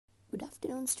Good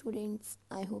afternoon, students.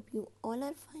 I hope you all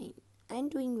are fine and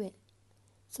doing well.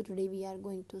 So, today we are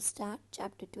going to start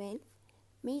chapter 12,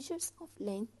 Measures of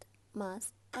Length,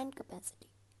 Mass and Capacity.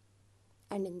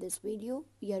 And in this video,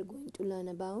 we are going to learn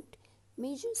about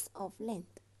measures of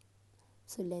length.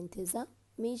 So, length is a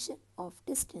measure of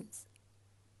distance.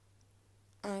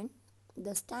 And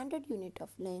the standard unit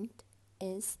of length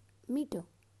is meter.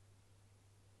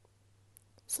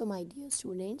 So, my dear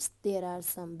students, there are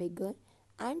some bigger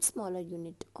and smaller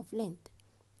unit of length,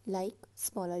 like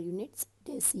smaller units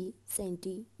deci,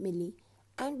 centi, milli,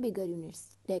 and bigger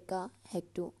units deca,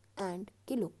 hecto, and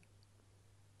kilo.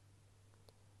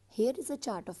 Here is a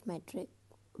chart of metric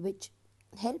which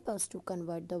help us to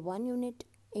convert the one unit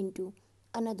into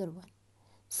another one.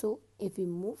 So if we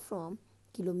move from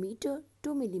kilometer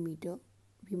to millimeter,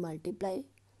 we multiply,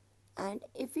 and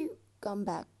if we come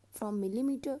back from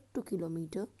millimeter to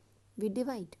kilometer, we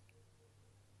divide.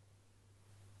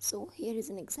 So here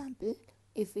is an example.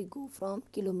 If we go from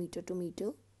kilometer to meter,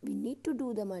 we need to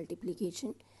do the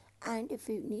multiplication, and if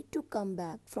we need to come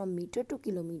back from meter to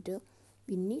kilometer,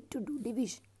 we need to do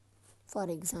division. For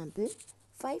example,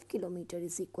 5 kilometer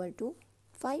is equal to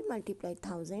 5 multiplied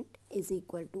 1000 is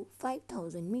equal to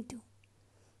 5000 meter.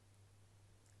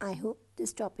 I hope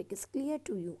this topic is clear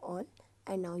to you all,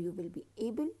 and now you will be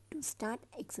able to start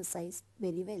exercise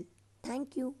very well.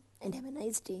 Thank you and have a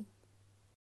nice day.